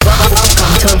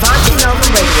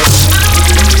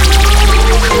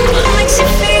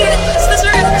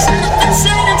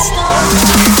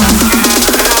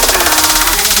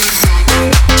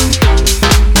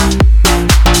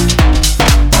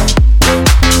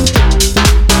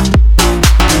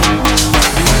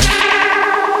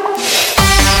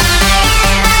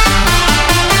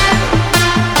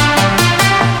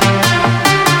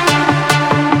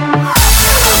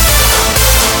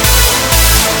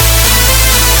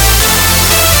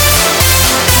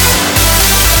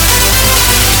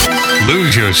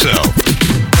yourself.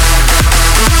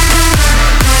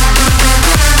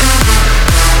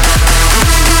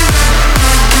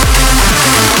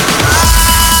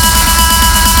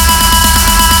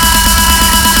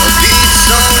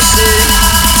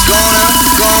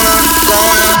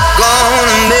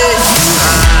 Gonna make you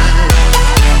high.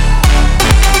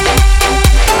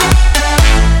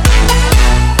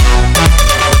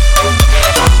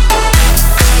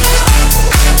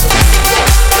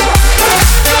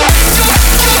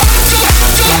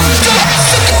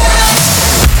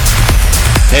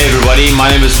 Hey everybody,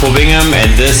 my name is Paul Bingham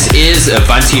and this is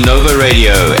Avanti Nova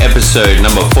Radio, episode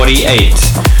number 48.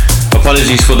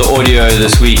 Apologies for the audio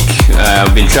this week.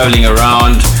 I've been traveling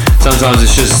around. Sometimes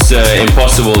it's just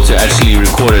impossible to actually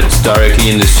record it directly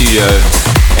in the studio,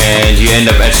 and you end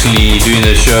up actually doing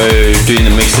the show, doing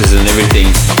the mixes and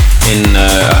everything in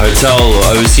a hotel or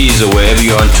overseas or wherever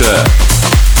you're on tour.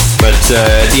 But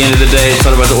at the end of the day, it's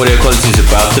not about the audio quality, it's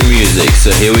about the music.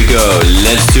 So here we go,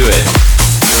 let's do it.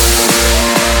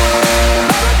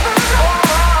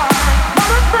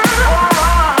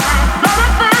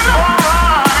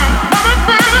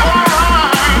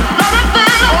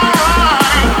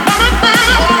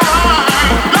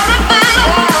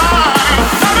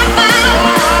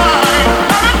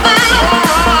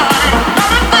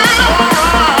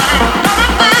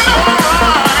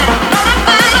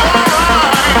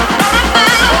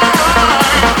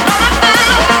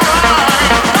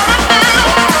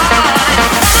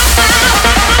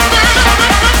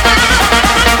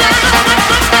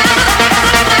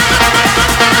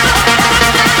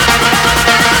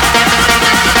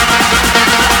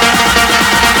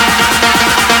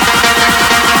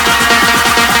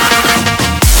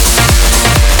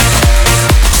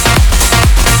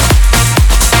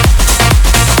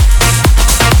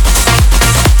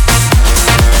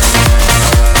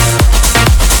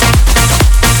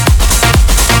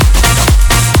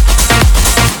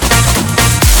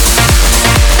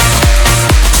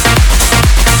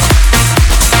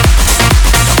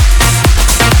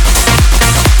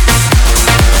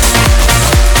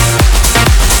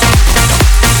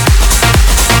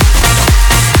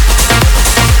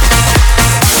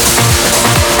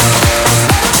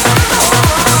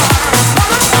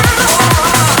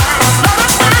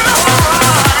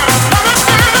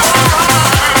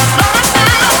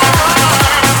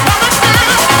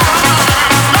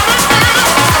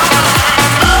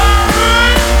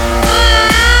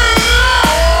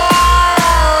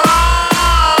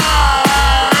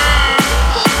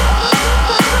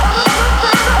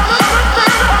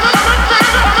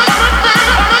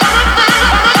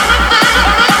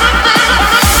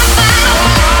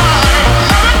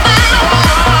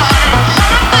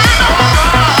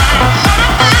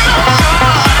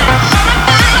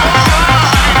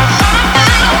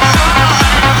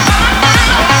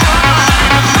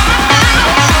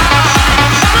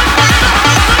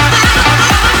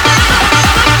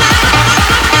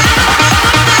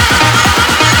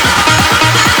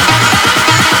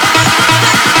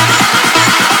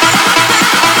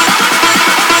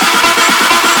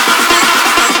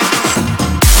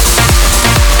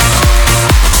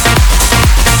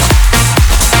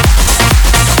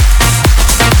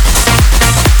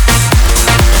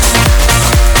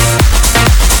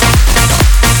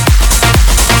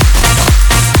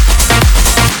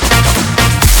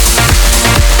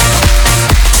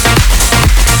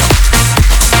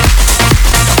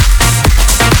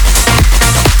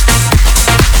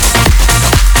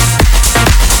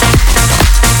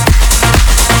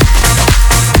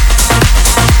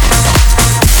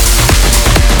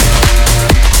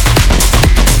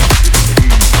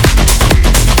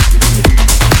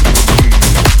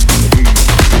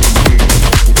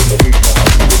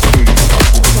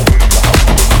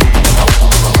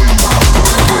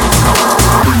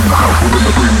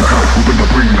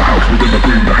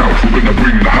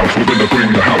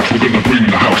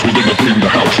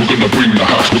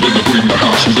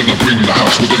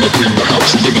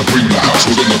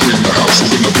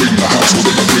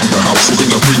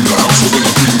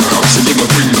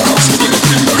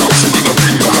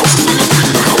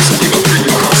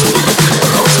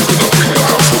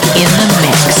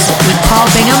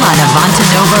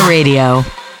 Radio.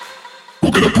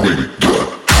 We're gonna bring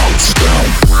the house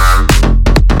down.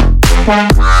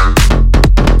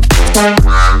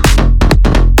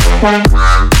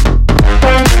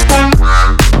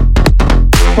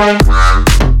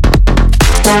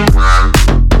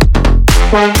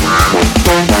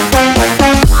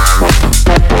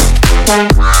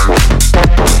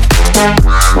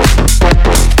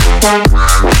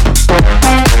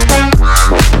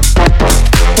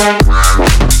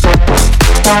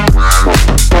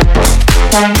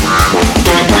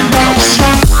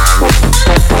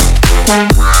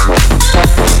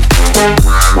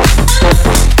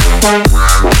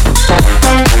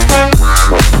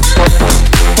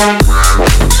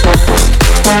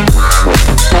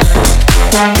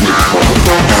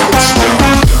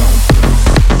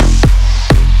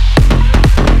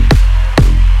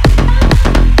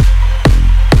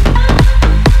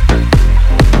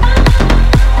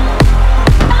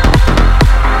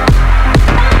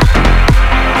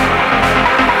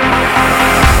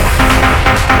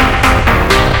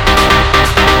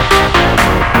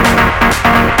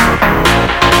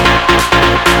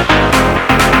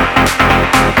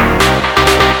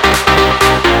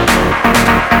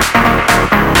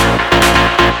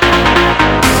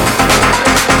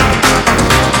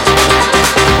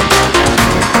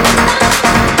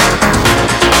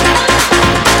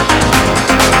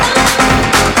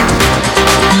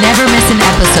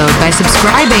 By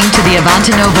subscribing to the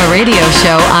Avantanova radio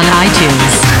show on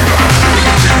iTunes.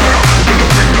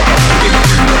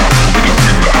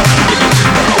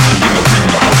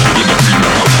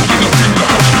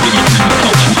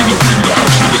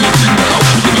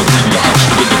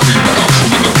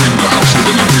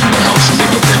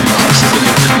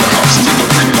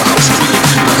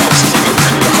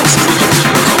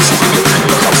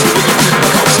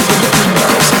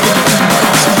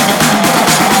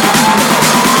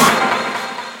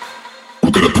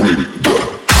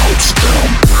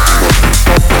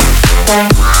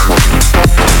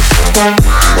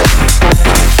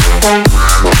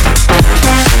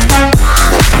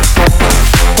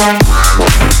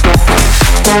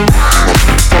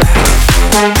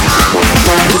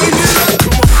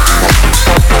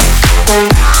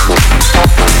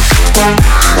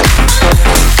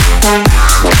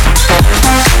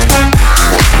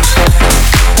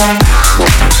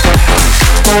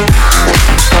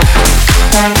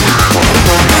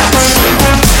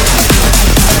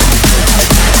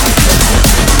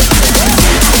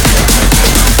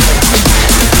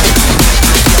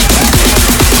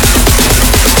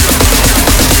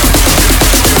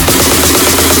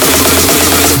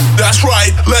 That's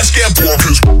right, let's get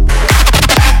bonkers.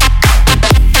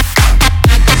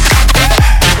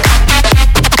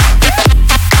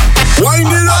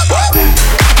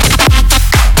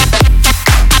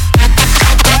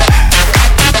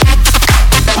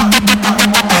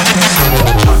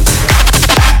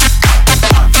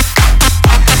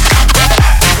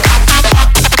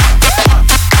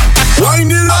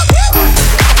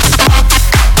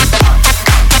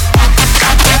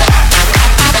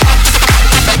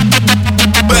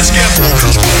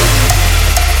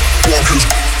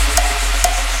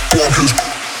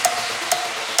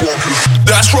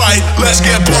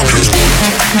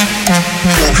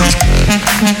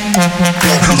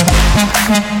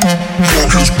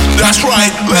 That's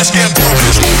right, let's get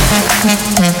bonkers.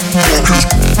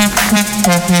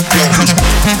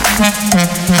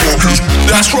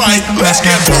 That's right, let's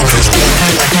get bonkers.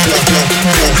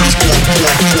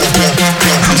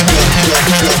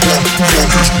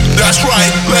 That's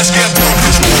right, let's get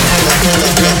bonkers.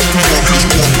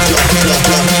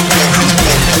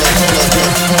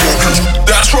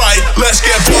 That's right, let's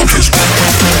get bonkers.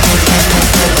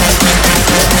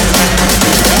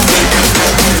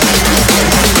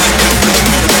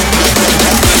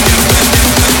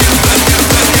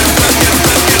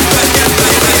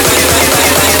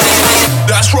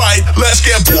 That's right, let's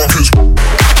get bonkers.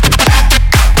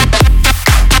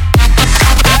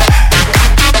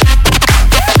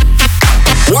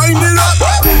 Wind it up.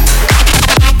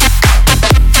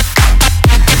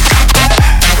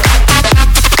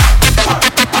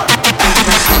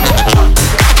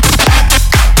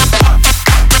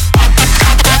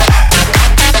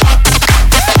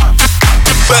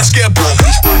 Let's get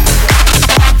bonkers.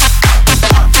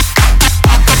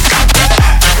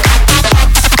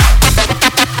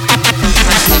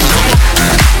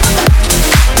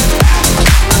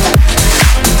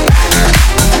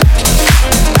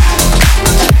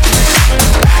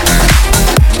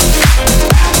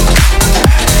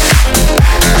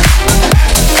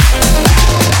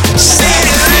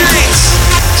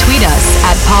 Tweet us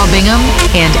at Paul Bingham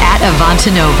and at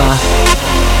Avantanova.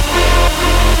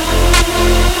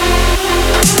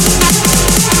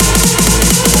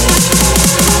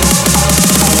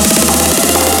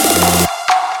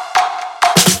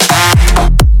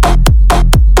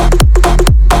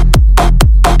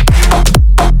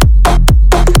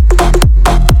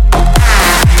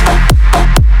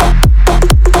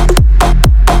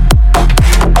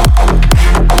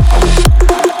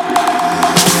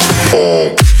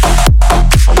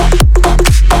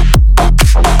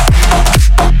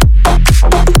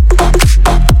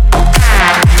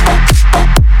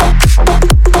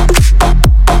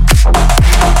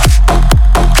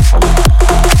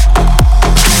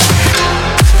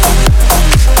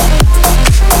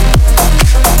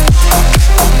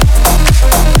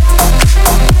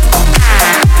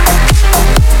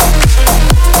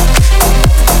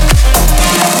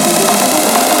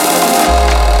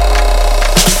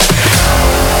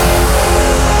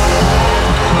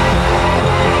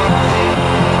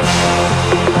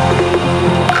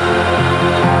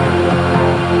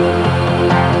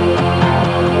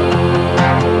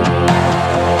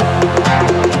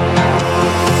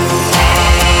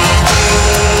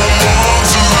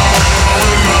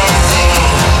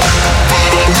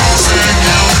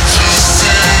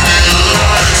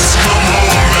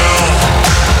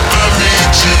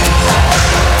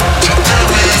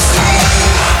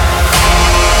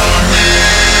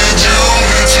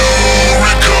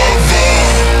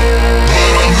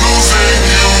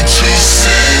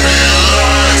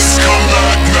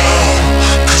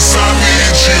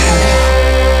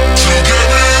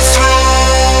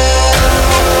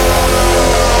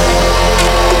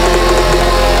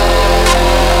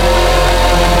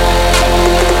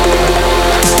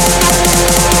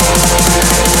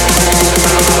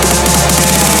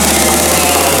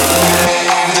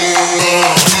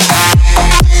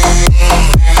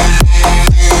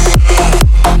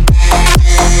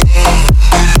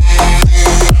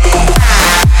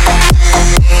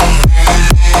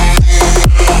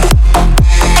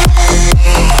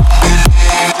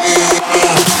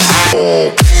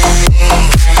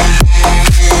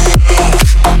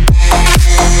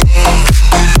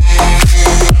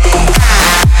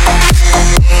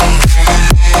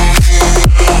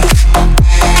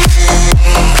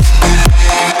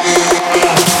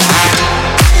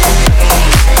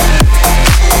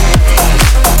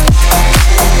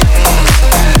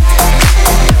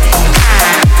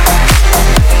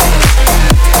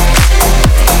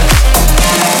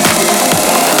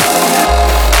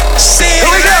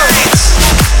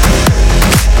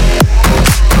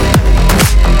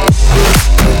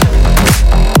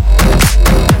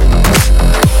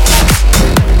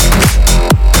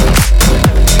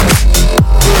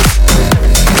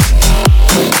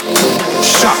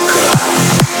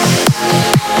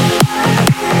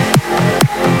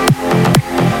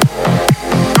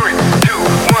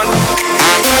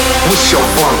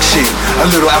 A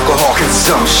little alcohol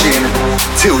consumption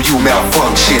till you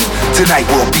malfunction. Tonight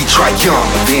will be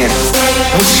triumphant.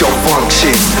 What's your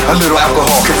function? A little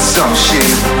alcohol consumption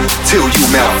till you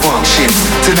malfunction.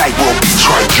 Tonight will be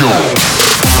triumphant.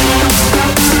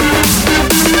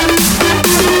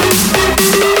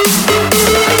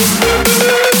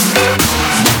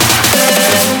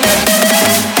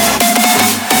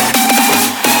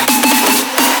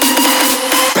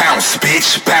 Bounce,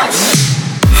 bitch, bounce.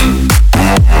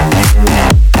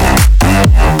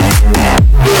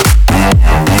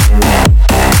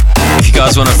 If you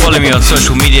guys want to follow me on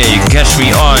social media, you can catch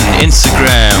me on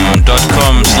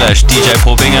Instagram.com/DJ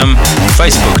Paul Bingham,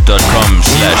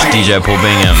 Facebook.com/DJ Paul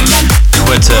Bingham,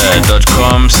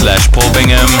 Twitter.com/Paul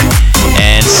Bingham,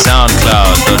 and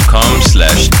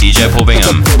SoundCloud.com/DJ Paul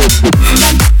Bingham.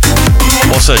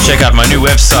 Also check out my new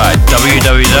website,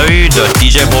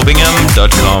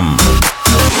 www.djpaulbingham.com.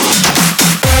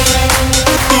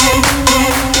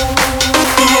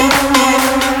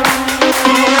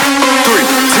 3,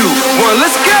 2, 1,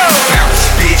 let's go! Bounce,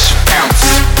 bitch, bounce.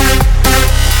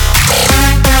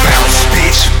 Bounce,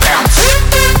 bitch, bounce.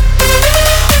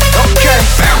 Okay.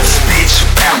 Bounce, bitch,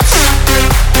 bounce.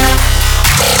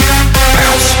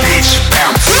 Bounce, bitch,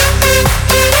 bounce.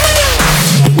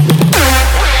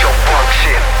 What's your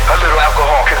function? A little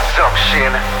alcohol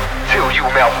consumption till you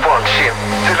malfunction.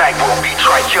 Tonight will be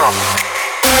triumphant.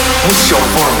 What's your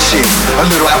function? A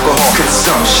little alcohol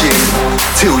consumption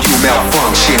till you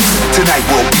malfunction. Tonight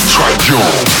will be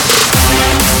triumphant.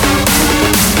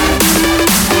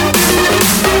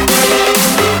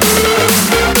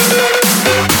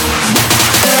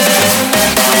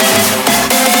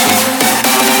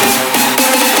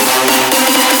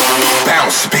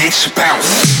 Bounce, bitch,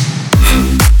 bounce.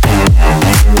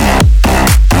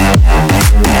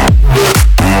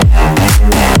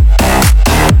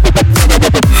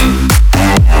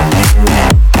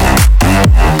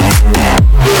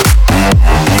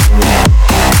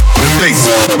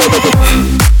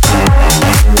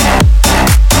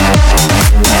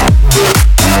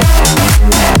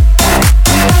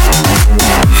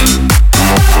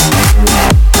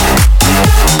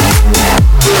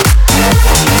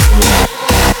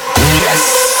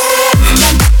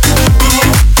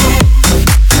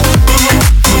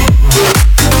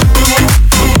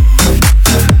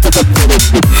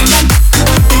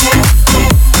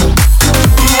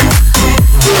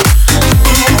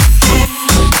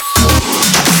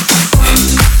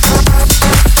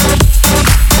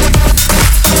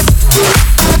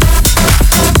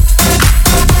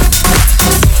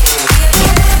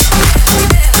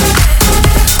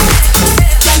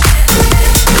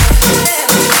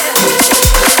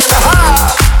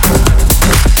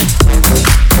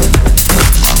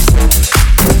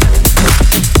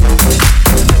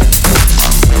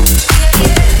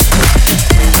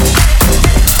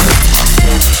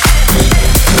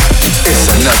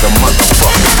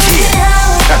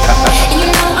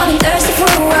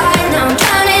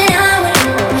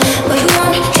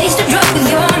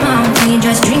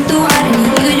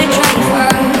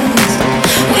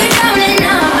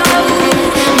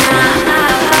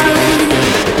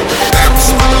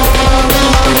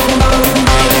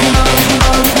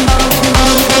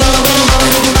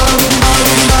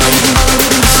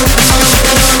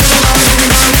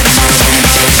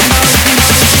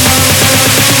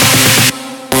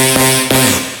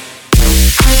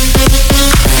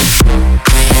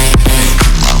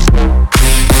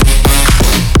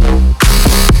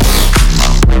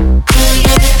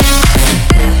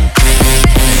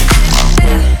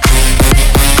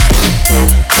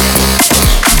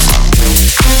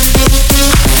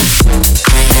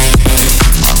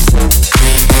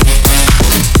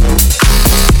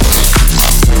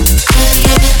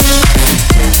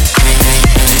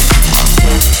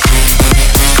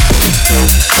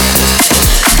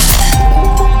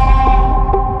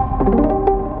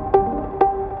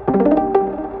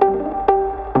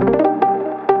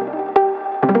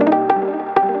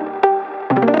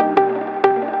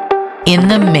 In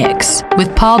the Mix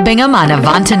with Paul Bingham on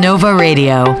Avanta Nova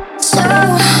Radio. So,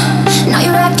 now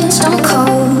you're acting stone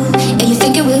cold. Yeah, you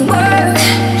think it will work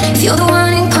if you're the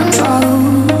one in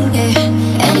control.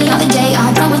 Yeah, any other day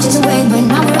I'd run my tears away, but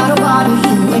now we're out of water,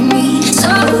 you and me.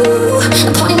 So,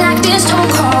 the point in acting stone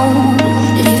cold,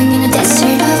 living in a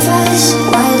desert of us.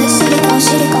 While the city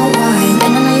go wild.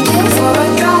 And I know you came for a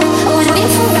drop, always waiting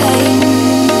for rain.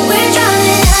 We're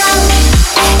drowning out,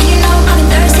 and you know I've been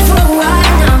thirsty for a while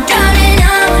now. Drowning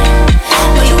out,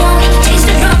 but you won't taste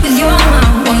the drop with your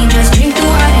mouth.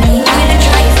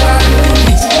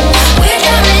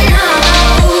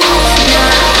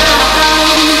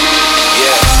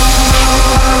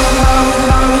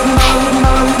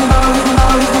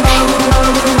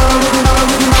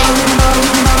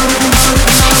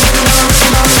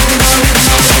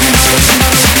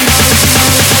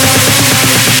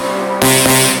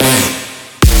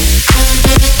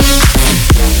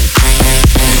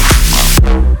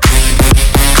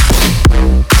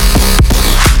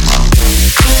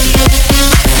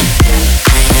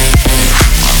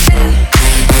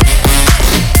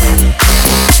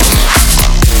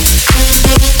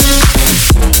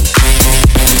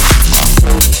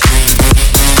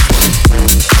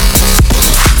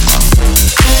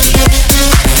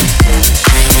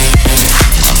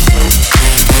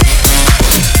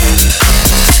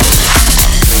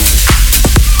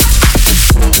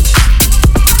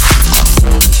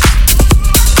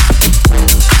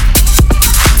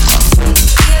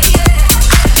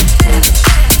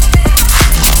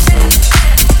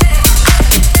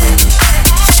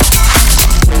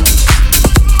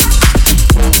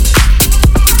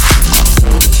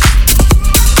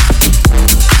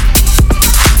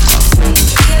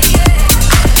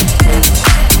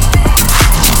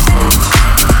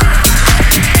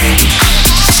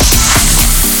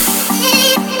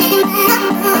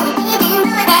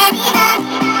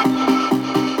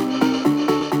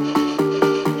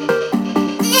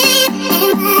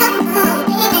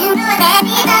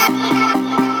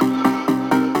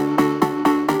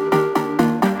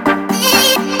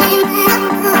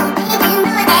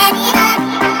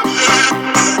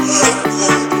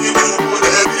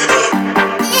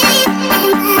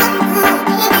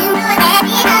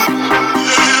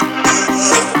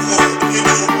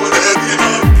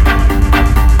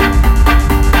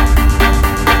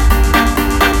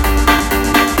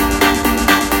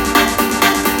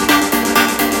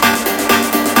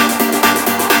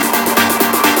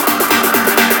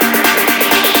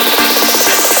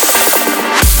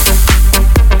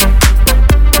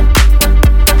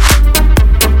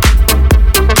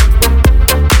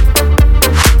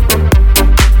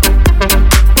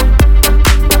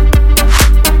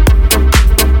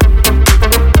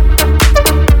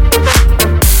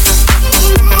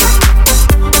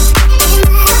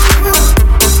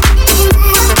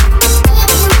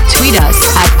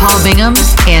 Paul Bingham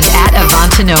and at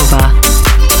Avantanova.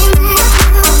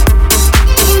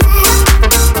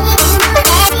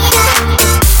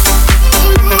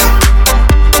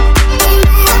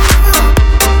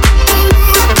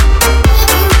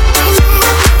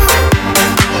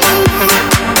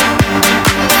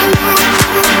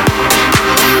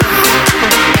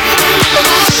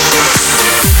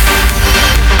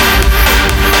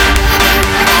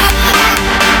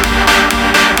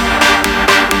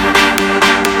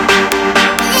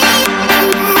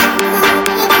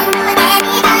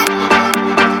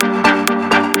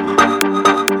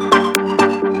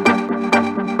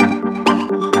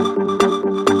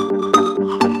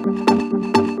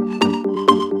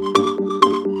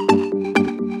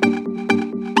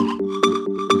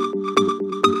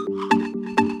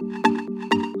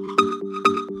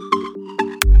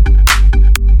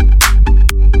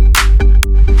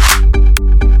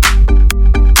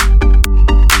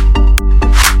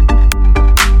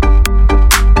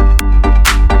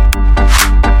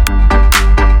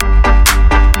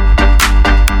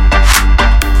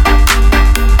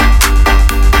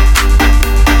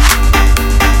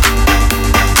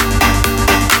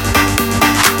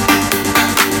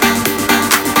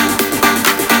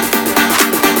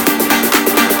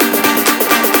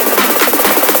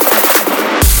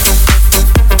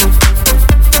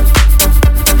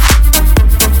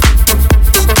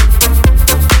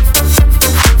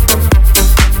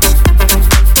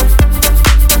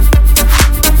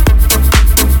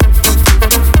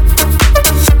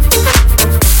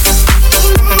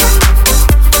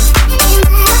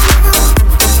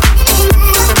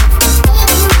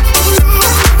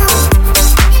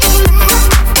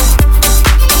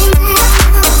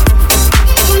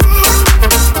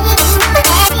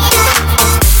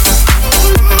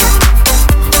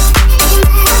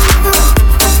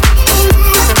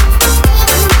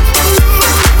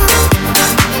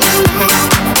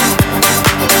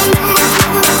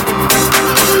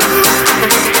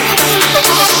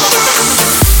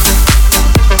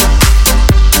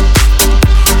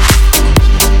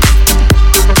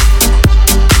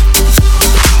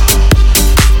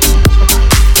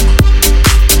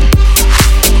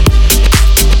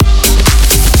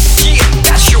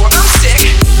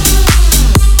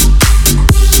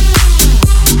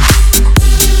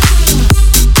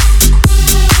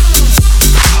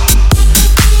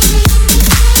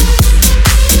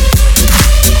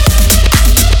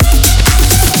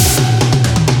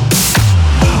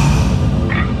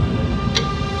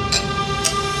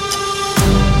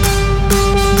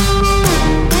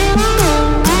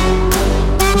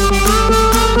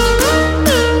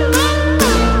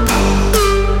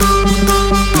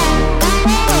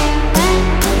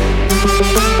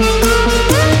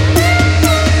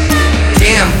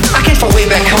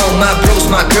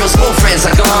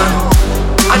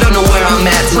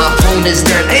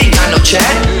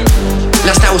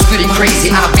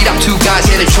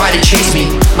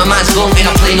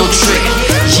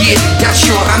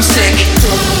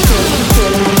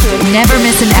 Never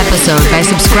miss an episode by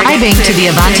subscribing to the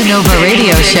Avantanova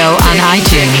radio show on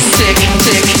iTunes.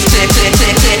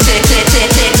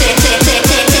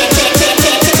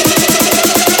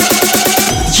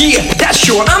 Yeah, that's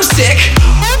sure I'm sick.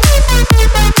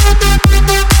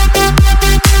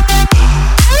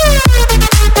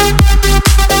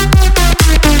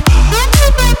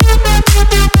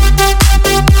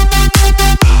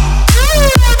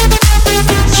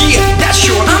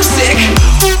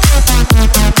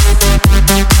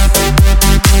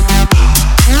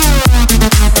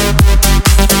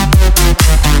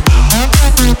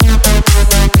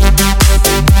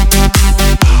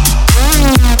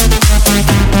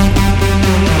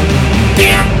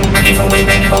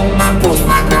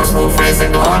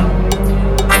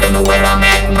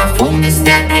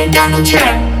 No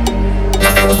check.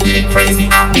 Like I was getting crazy.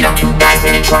 I beat up two guys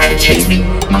and they tried to chase me.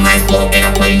 My mind's blown and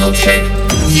I play no trick.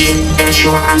 Yeah, that's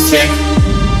sure I'm sick.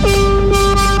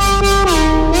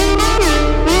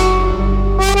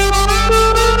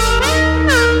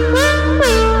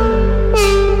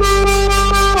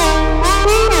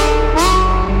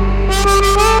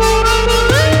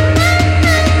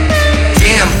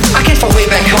 Damn, I can't fall way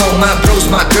back home. My bros,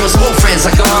 my girls, old friends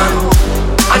are gone.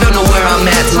 I don't know where I'm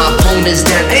at, my phone is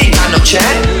dead, ain't got no chat.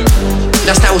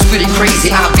 Last night was pretty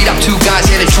crazy, I beat up two guys,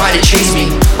 yeah, they tried to chase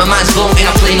me. My mind's blown and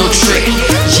I play no trick.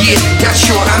 Yeah, that's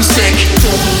sure I'm sick.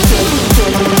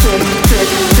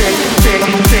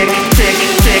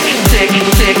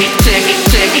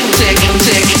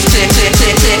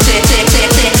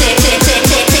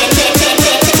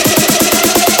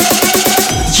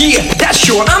 Yeah, that's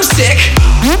sure I'm sick.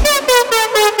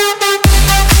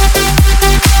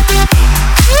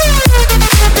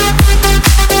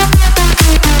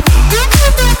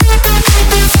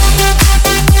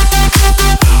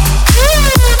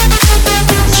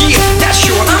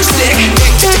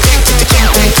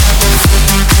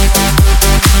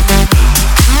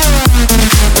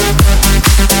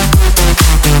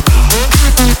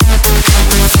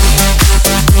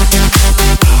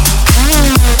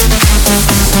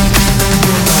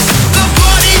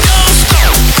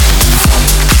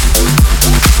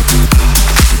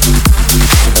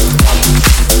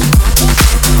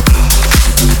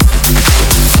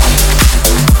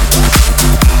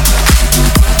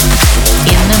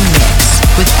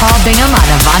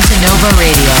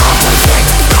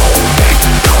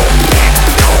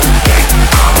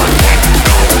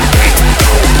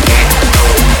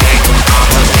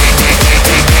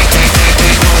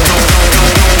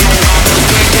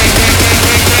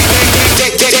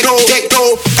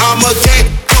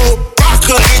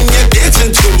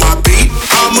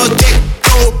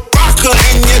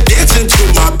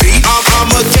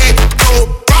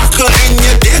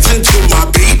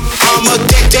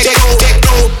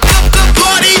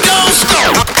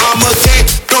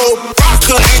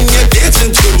 and you're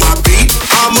dancing to my beat.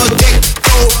 I'm a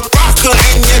techno rocker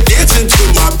and you're dancing to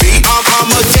my beat.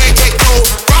 I'm a techno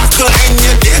rocker and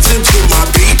you're dancing to my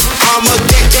beat. I'm a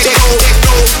techno.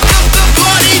 The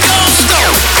party don't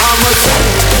stop. I'm a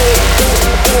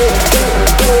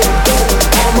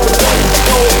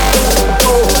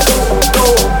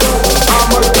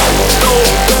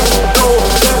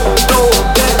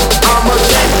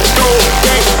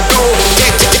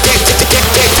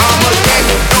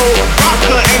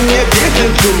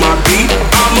to my beat.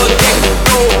 I'm a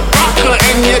techno rocker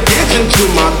and you're dancing to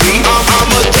my beat.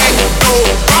 I'm a techno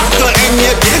rocker and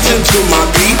you're dancing to my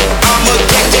beat. I'm a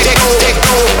techno.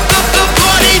 The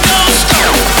party don't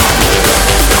stop.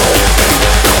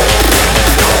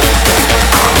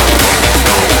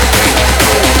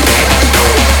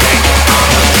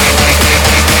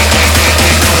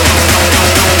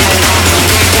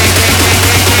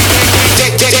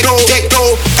 Techno.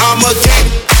 I'm a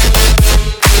techno.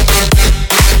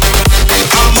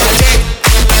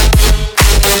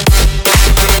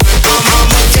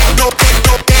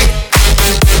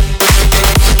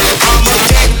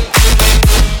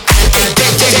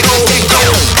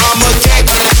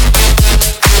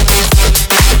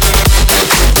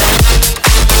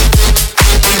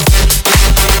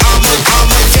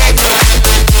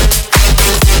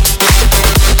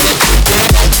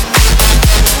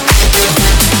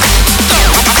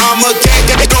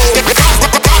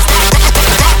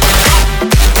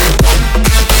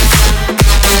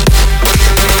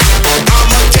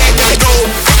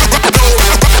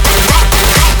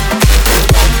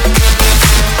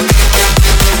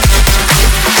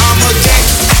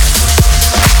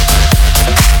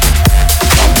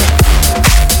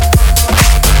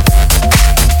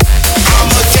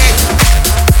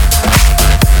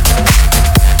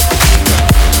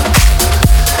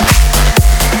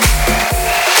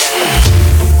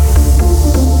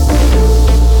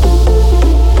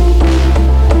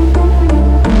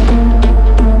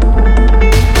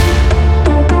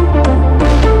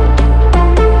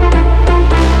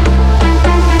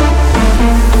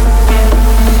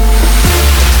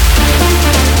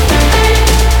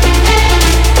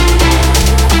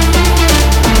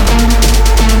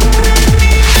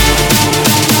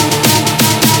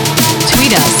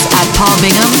 Paul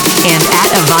Bingham and at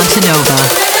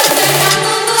Avantanova.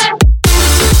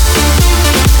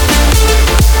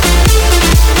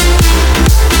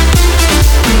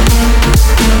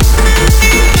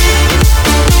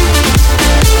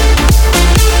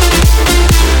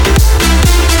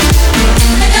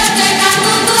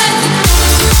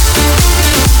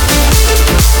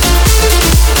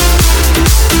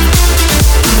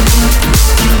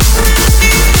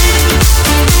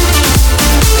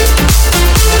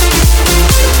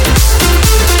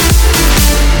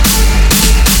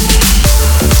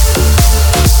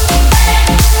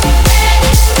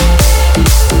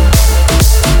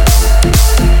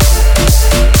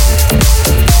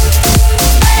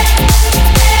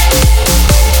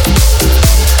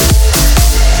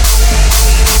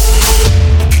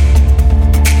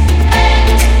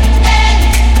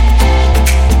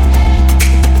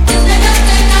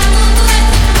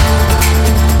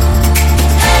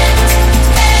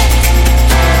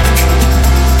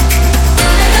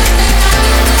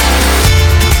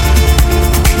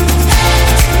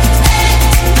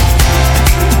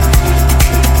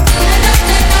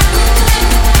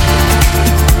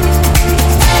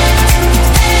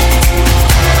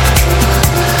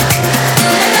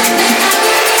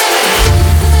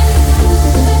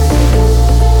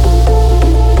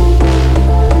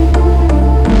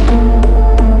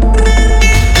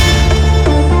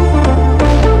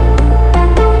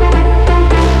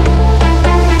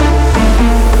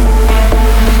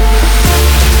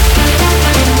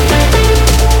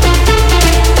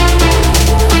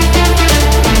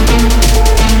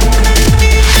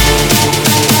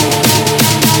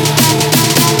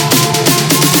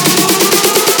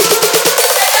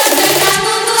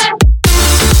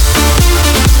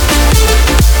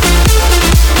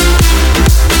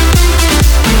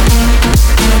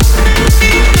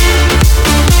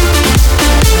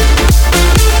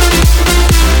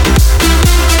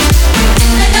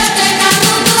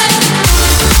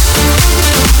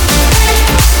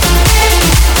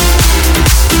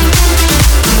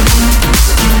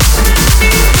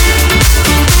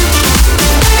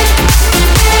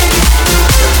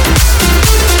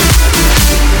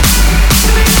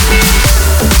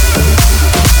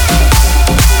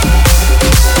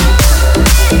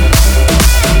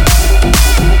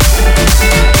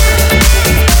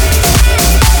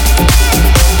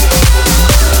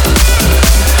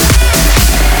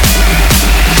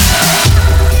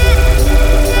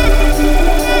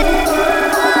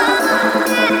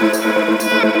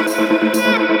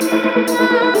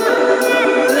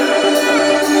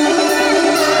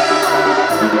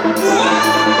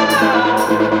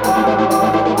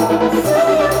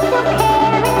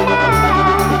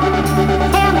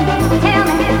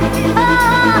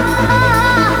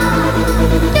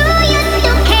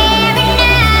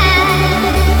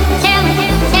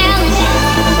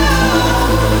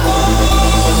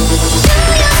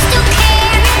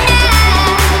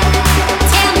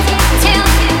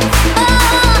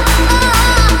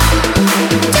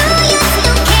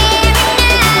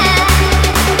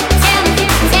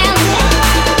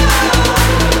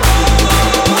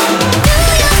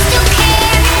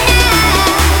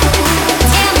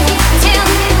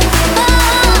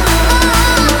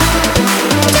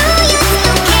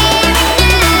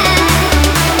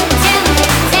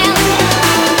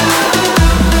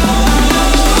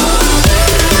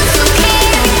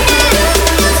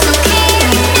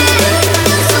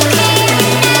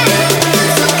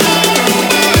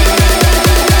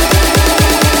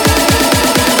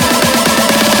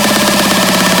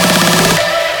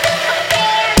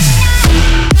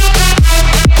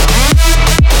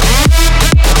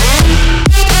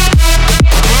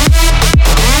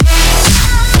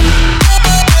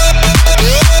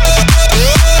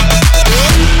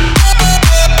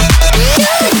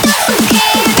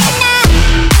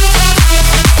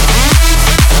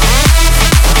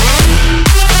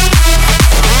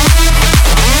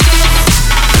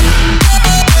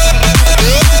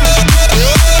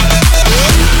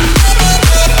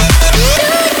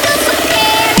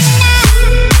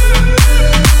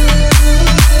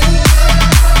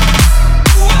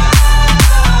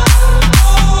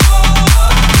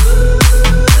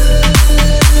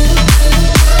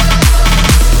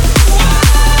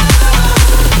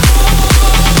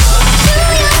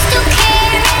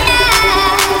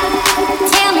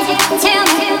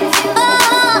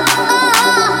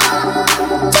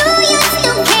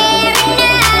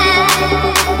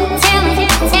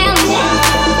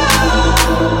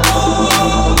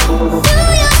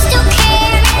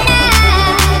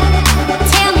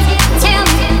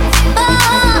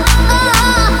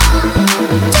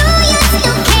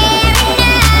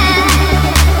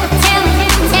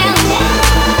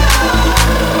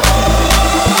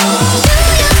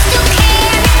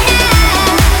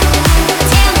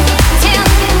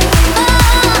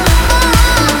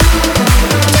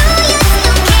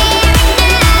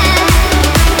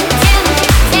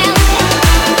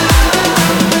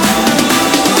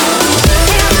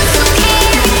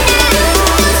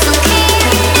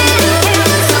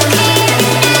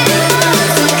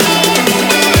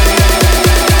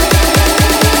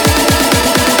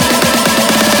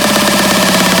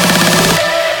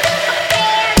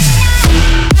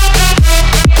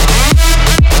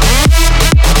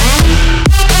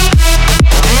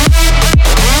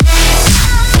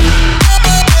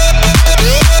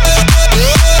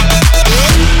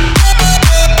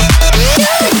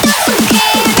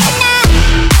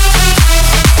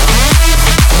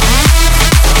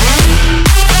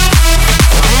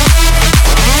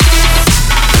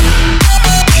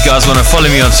 guys want to follow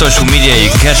me on social media,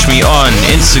 you can catch me on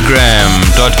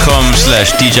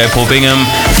Instagram.com/DJ Paul Bingham,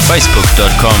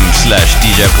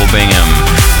 Facebook.com/DJ Paul Bingham,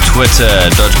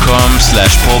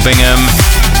 Twitter.com/Paul Bingham,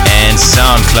 and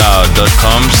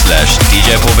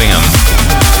SoundCloud.com/DJ Paul Bingham.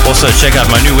 Also check out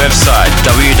my new website,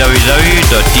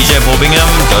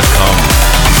 www.djpaulbingham.com.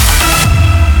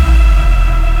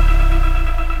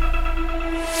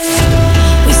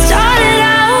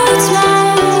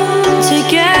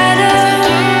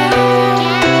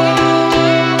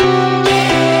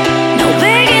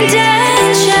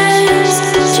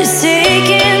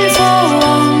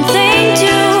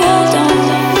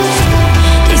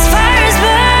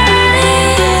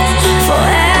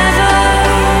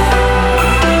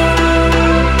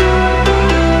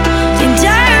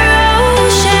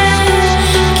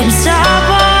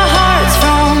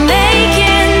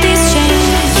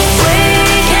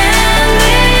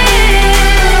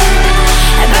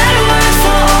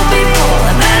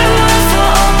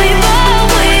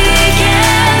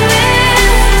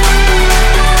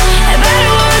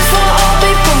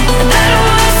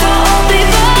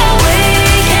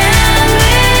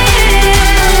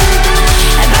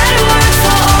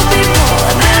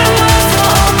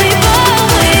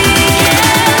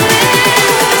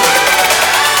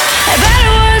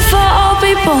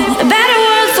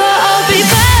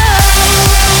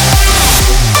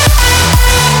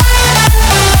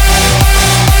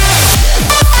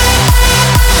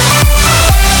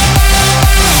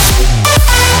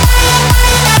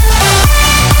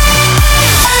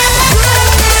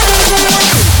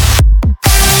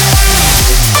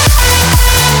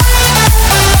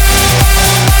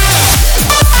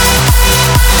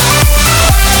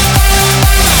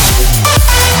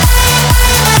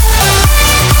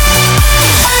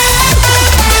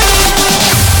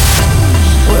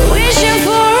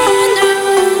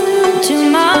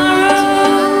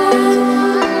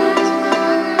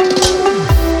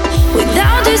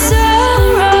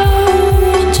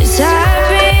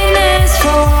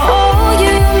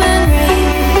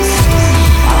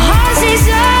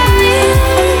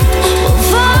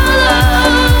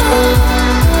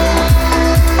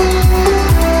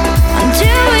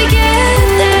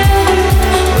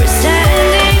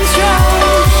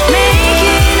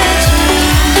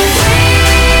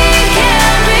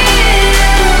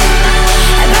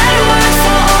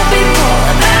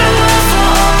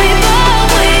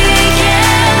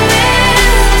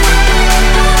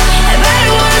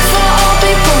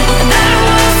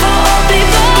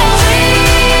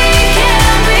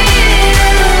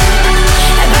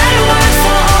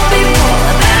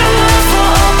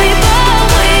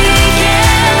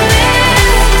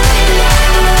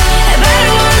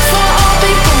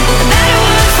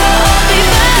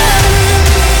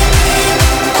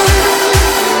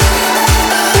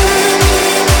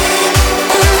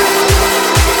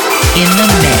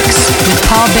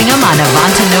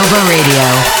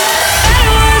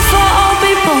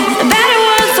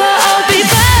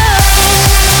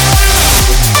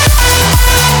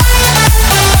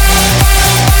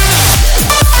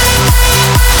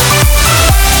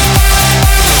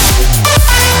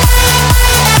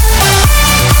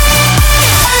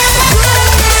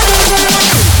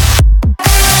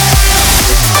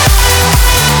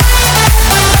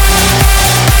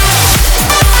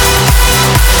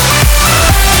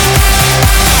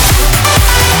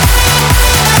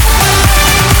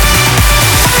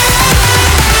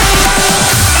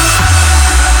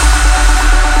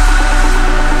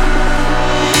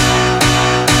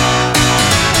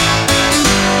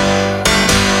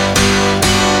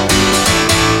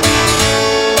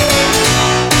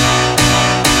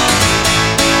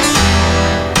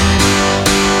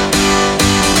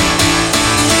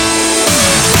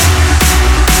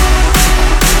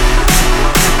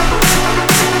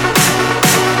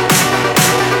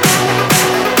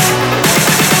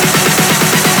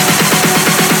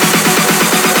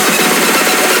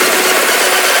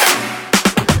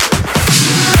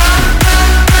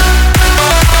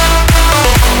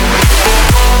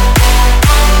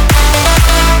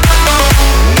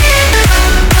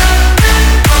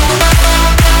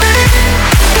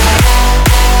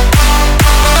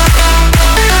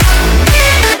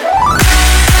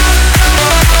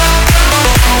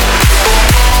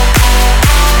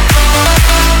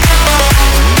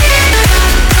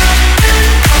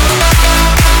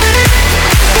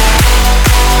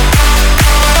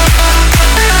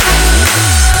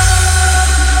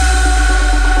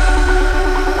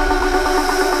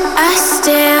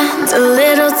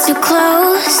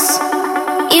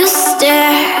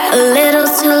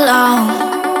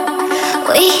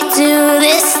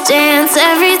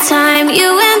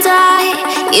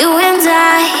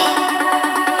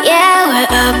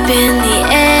 up in the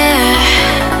air,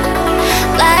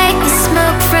 like the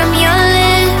smoke from your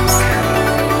lips,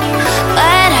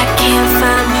 but I can't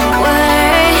find my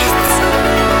words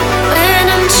when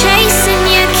I'm chasing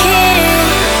your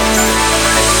kiss.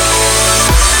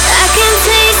 I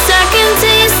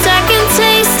can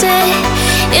taste it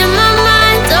in my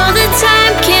mind all the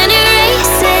time, can't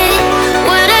erase it.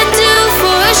 What I do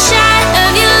for a shot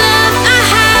of your love, I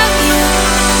have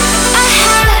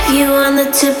you on the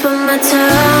tip of my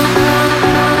tongue.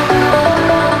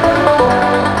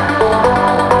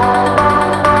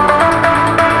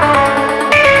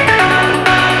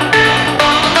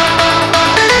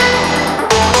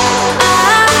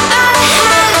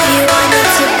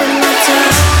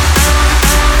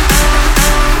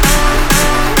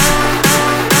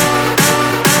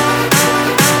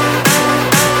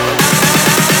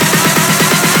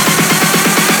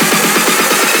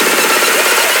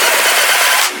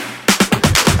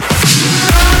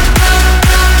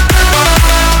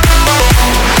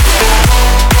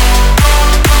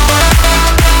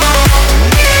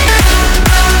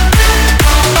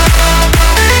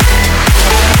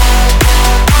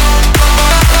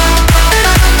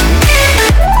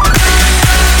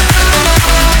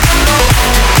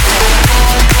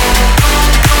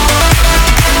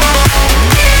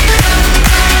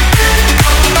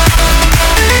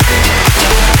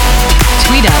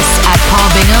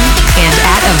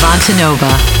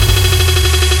 Nova.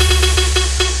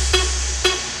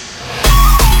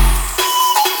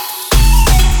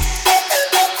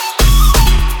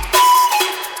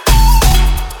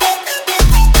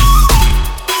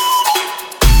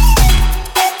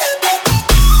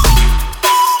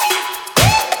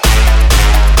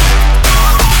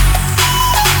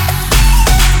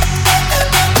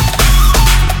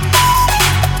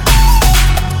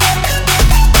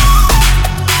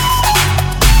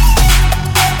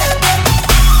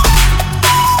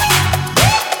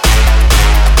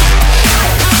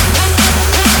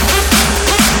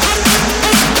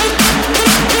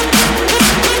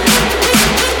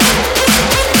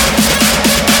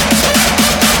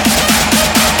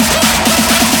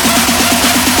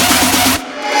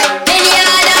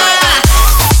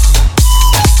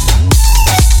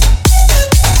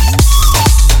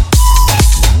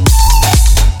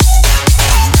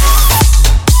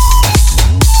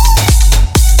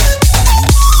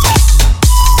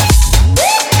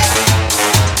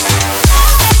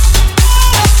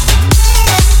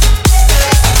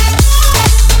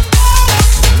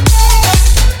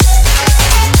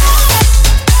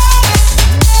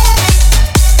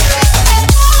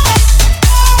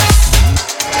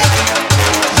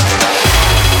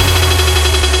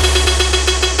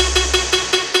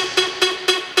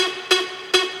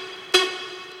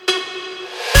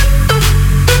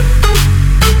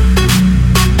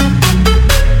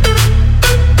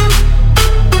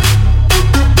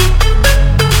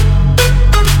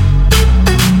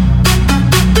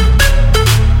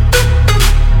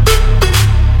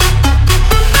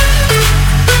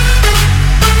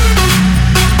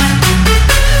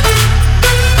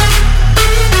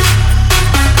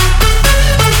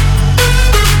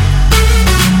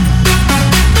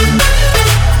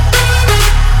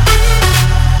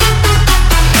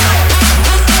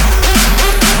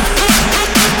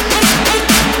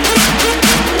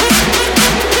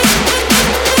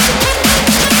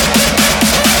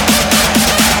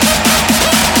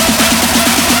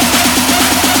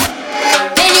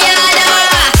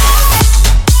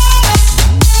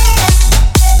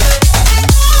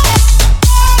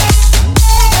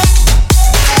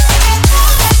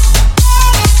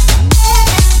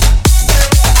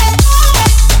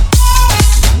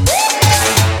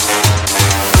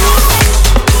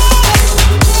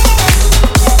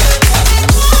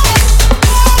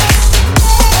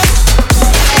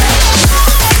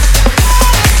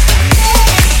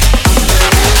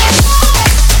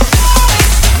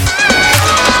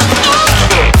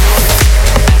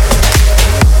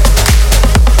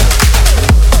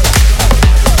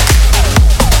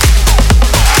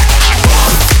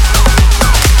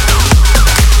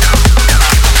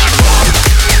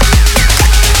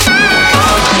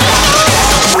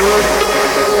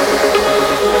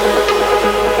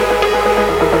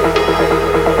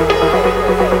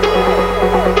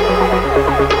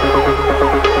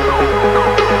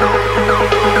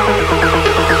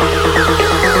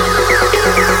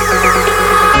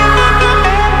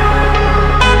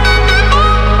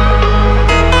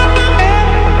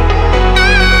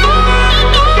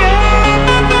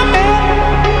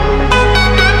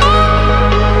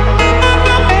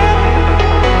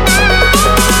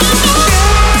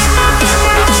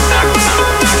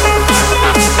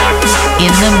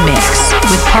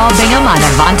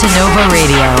 Avantanova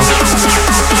Radio.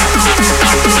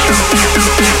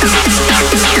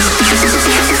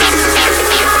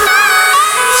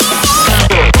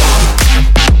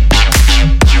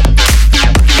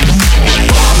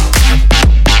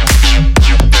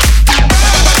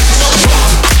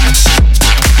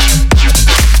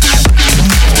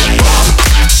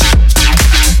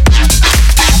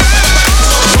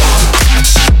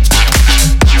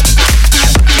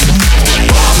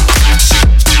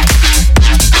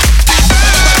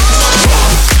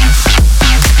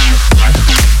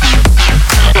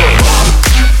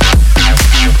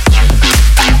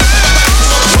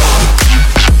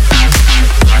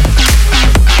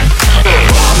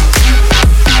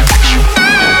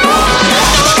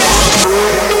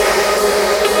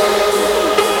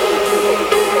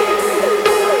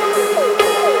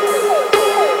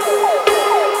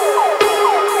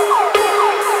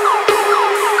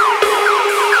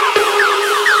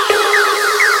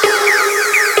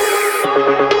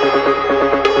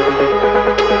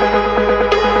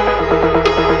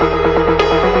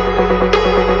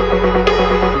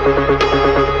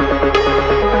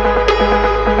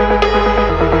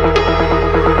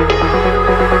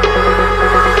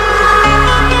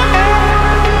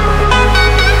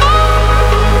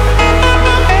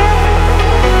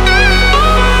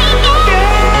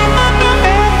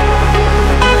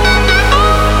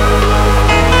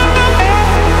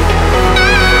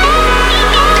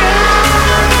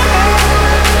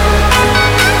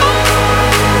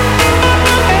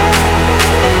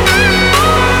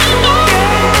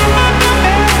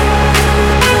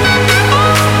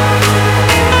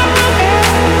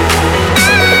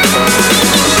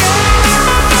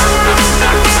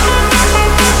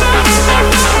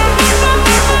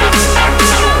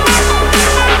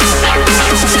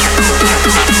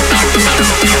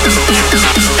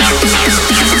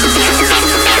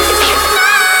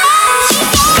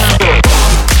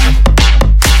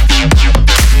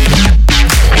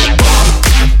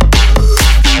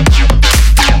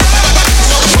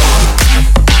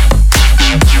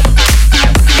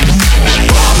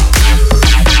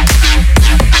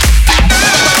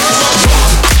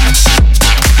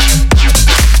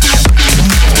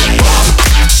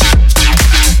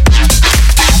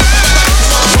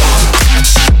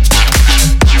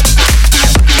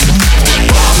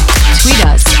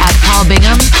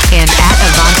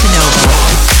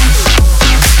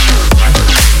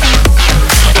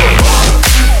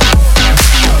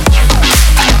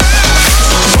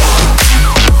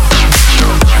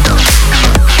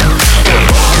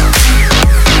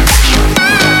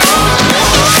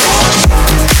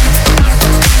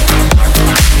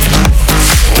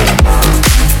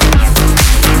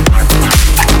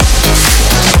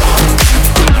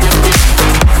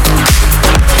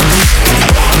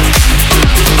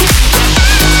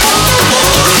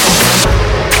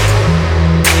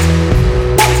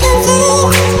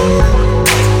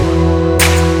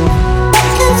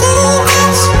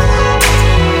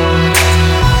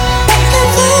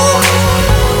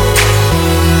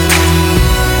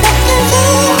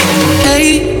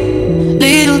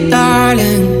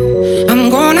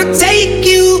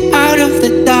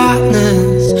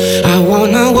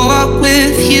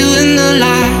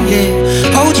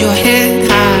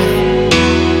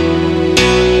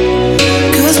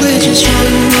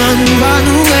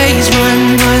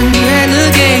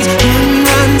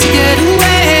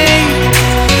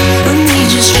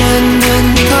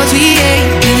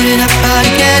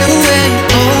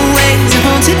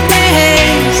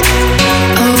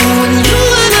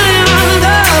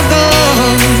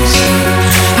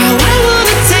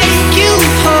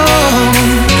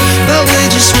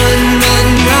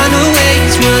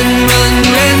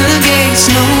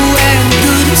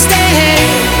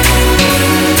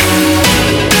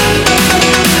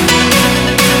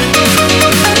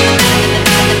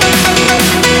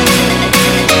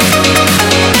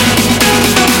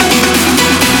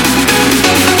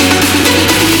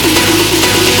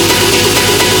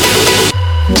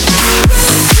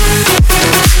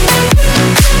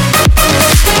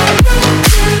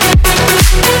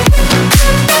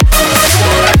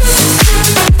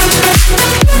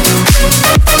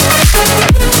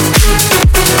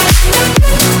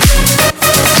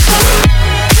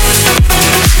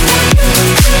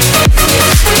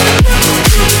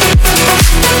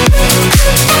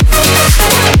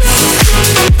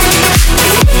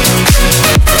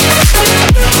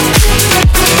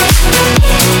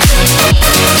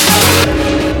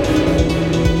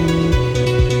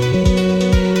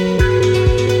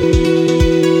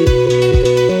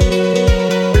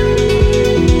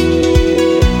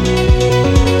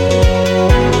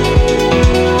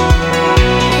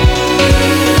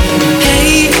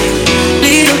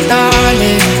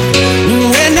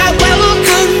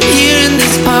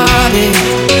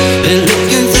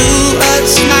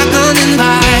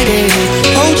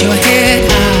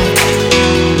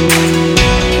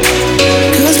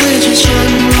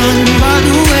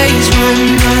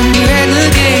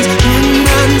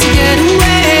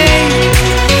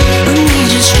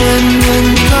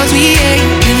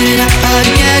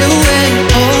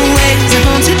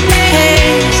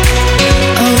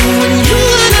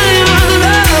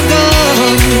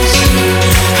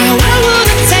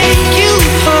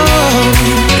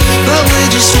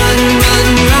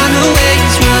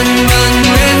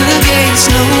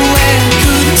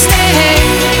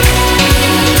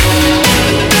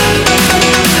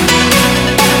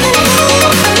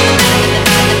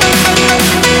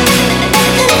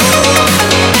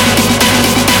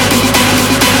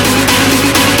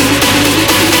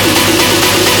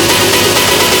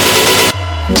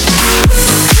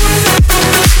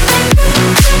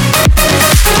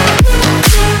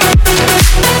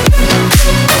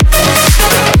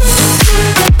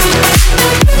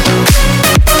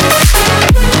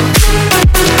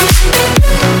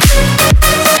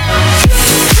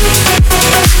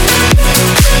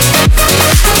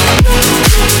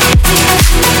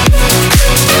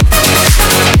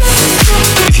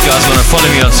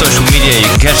 social media. You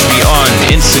can catch me on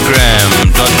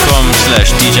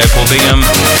Instagram.com/DJ Paul Bingham,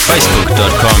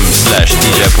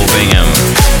 Facebook.com/DJ Paul Bingham,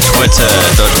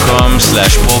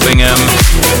 Twitter.com/Paul Bingham,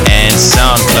 and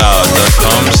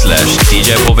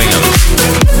SoundCloud.com/DJ Paul Bingham.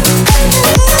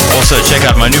 Also check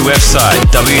out my new website,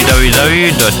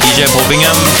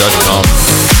 www.djpaulbingham.com.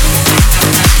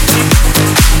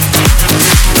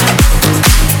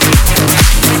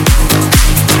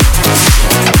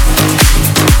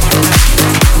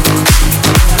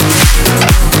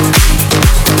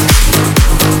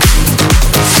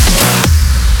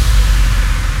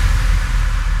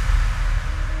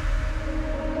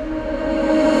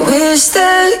 Wish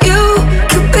that you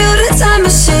could build a time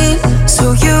machine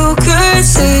so you could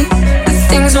see the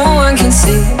things no one can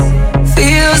see.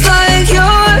 Feels like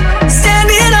you're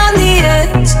standing on the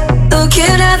edge,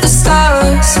 looking at the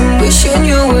stars and wishing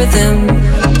you were them.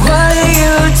 What do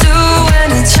you do when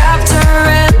the chapter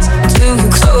ends? Do you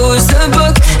close the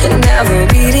book and never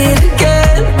read it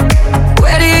again?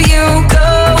 Where do you go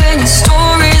when your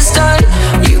story's done?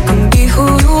 You can be who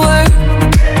you were,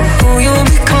 who you'll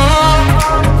become.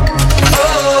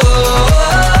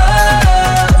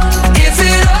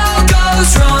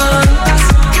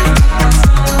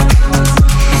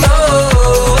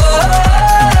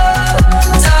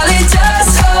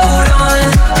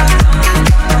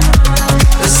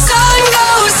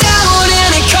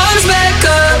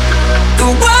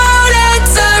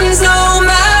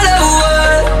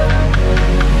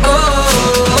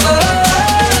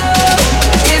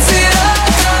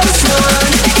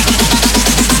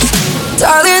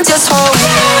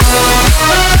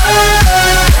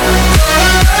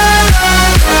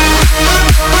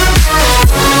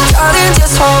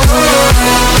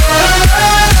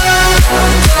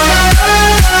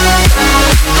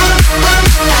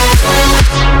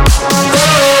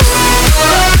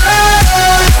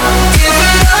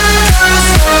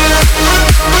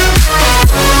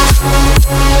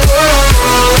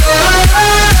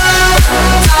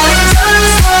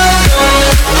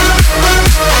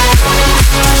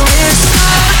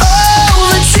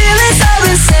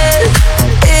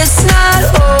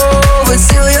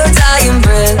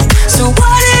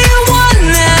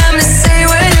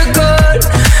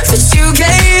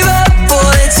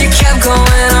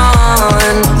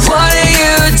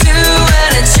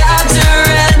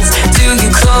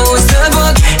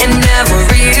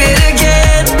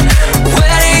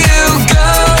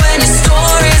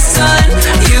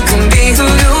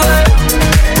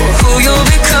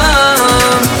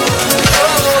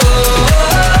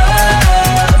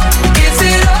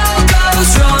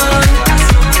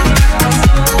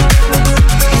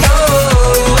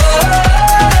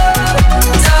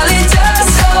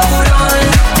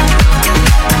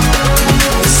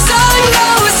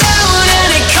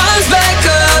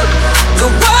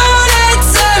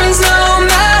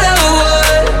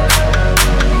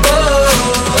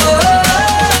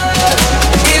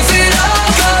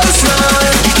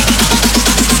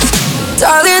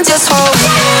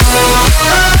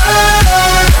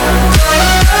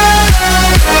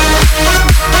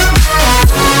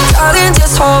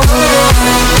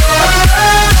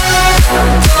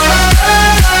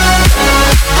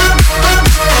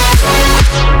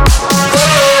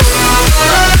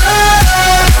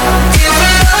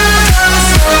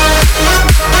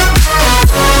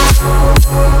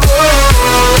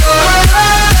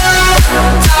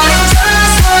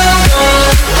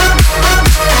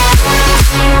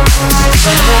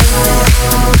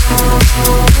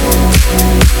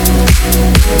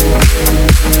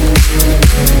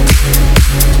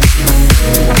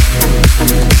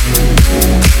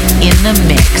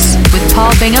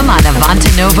 Bingham on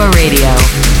Avantanova Radio.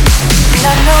 And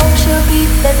I know she'll be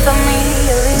there for me,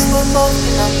 at least we'll both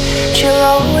know. She'll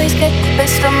always get the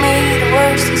best of me, the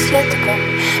worst is yet to come.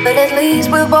 But at least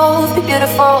we'll both be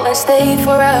beautiful and stay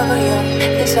forever young.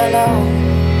 This I know,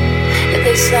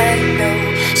 this I know.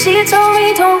 She told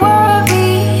me don't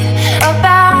worry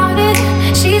about it.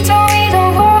 She told me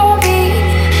don't worry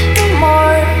no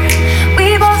more.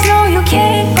 We both know you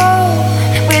can't go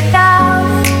without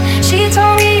it. She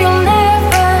told me you'll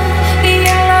never be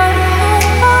alone.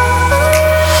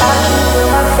 I can feel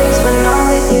my face when I'm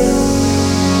with you,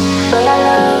 but I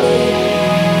love it.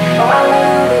 Oh, I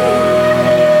love it.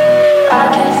 I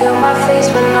can feel my face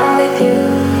when I'm with you,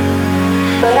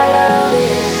 but I love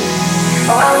it.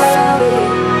 Oh, I love it.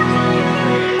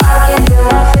 I can feel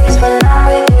my face when I'm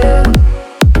with you,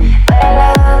 but I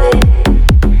love it.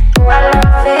 Oh, I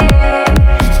love it.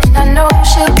 And I know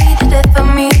she'll be the death of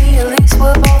me, at least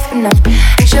we're both enough.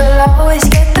 And she'll always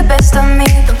get the best of me,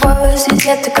 the worst is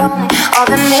yet to come. All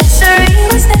the misery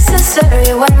was necessary.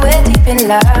 necessary when we're deep in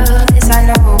love. Yes, I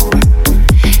know.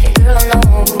 Yeah, girl, I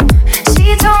know.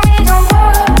 She told me don't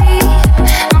worry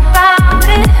about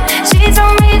it. She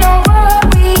told me don't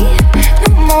worry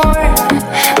no more.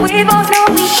 We both know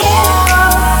we can't go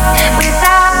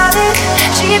without it.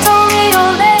 She told me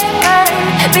you'll never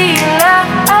be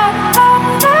loved.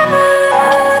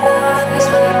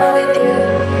 With you,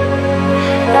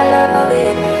 I love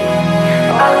it.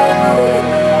 I love it.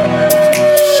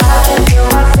 I can feel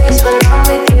my face when I'm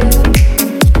with you,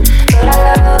 but I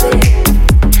love it.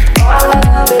 Oh, I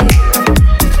love it.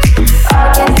 I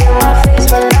can feel my face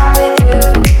when I'm with you,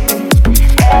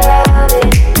 but I love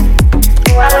it.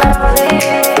 Oh, I love it.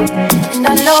 And I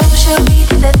know she'll be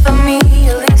there for me,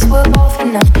 at least we're both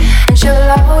enough. And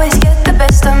she'll always get the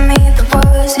best of me, the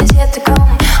worst is yet to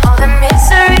come. All the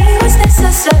misery was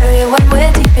necessary when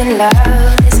we're deep in love.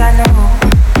 Yes, I know.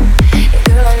 Yeah,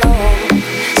 girl, I know.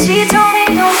 She told me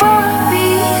don't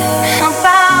worry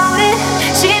about it.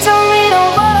 She told me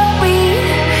don't worry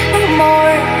no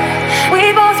more. We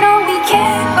both know we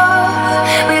can't go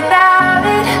without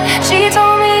it. She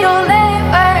told me you'll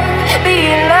never be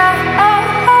in love.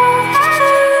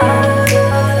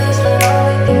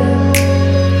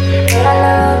 But I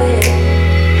love it.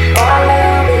 Oh, I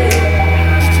love it.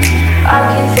 I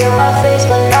can feel my face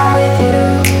when I'm with you,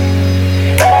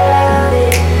 but I love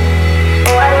it.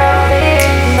 Oh, I love it.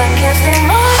 I can feel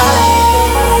my face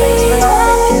when I'm with you,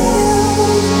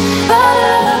 but I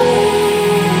love it.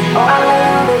 Oh, I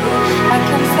love it. I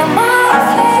can feel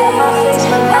my face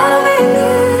when I'm with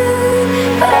you,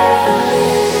 but I love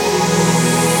it.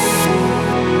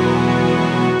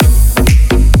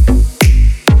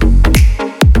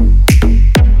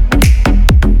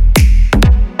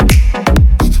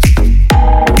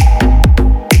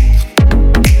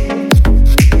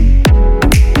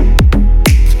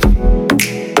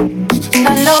 And I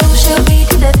know she'll be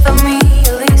there for me,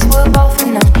 at least we're both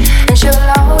enough. And she'll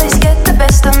always get the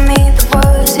best of me, the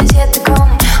worst is yet to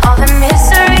come. All the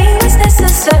misery was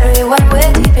necessary when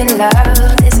we're deep in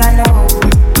love. Yes, I know.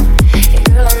 Yeah,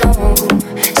 girl, I know.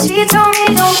 She told me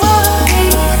don't worry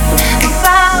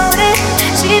about it.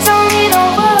 She told me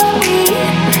don't worry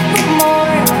no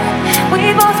more.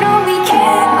 We both know we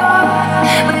can't go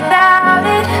without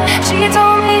it. She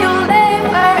told me you'll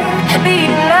never be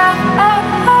in love.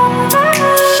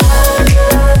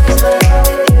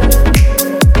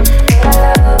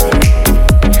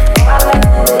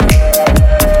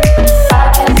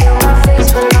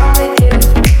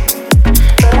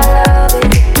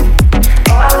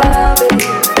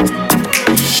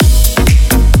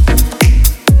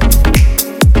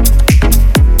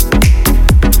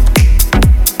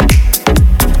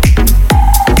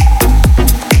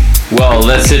 Well,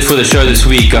 that's it for the show this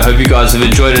week. I hope you guys have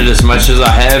enjoyed it as much as I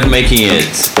have making it.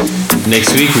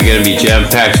 Next week we're going to be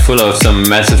jam-packed full of some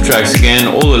massive tracks again,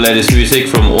 all the latest music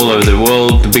from all over the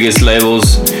world, the biggest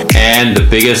labels and the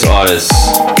biggest artists.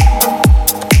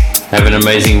 Have an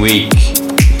amazing week.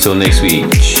 Till next week.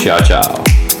 Ciao, ciao.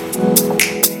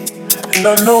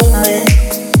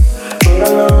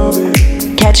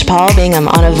 Catch Paul Bingham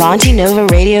on Avanti Nova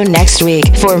Radio next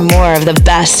week for more of the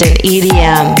best in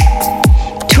EDM.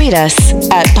 Tweet us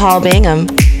at Paul Bingham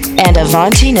and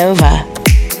Avanti Nova.